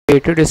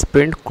created a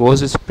sprint,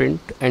 close a sprint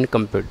and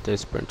complete the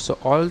sprint. So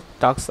all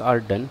tasks are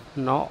done.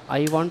 Now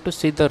I want to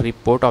see the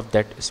report of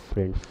that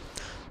sprint,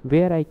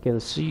 where I can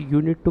see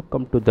you need to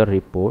come to the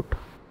report.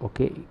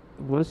 Okay,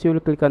 once you will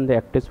click on the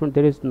active sprint,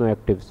 there is no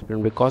active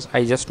sprint because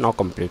I just now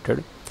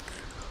completed.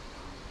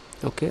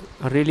 Okay,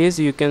 release,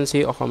 you can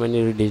see how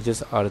many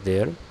releases are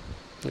there.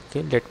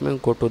 Okay, let me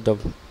go to the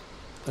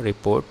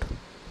report.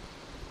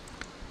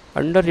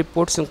 Under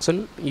report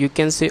section you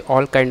can see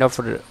all kind of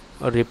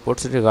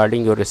reports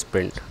regarding your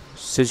sprint,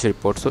 switch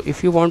report. So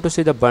if you want to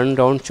see the burn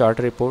down chart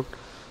report,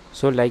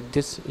 so like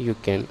this you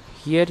can,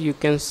 here you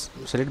can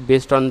select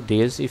based on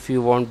days, if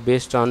you want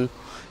based on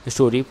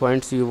story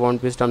points, you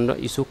want based on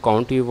the issue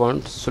count you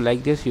want, so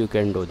like this you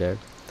can do that.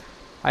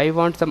 I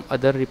want some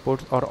other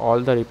reports or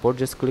all the reports,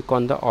 just click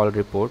on the all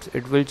reports,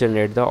 it will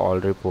generate the all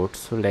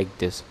reports. So like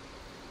this,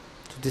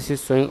 so this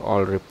is showing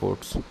all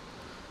reports.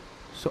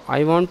 So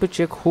I want to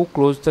check who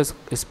closed the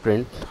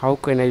sprint. How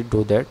can I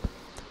do that?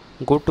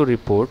 Go to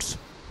reports,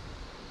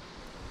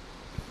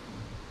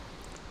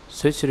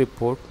 switch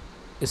report,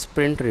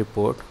 sprint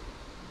report.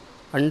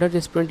 Under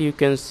the sprint you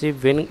can see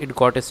when it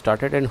got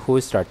started and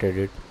who started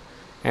it,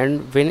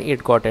 and when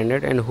it got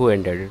ended and who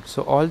ended it.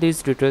 So all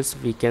these details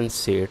we can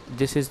see it.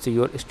 This is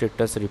your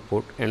status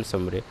report and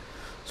summary.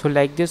 So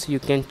like this you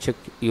can check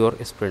your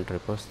sprint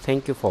reports.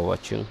 Thank you for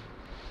watching.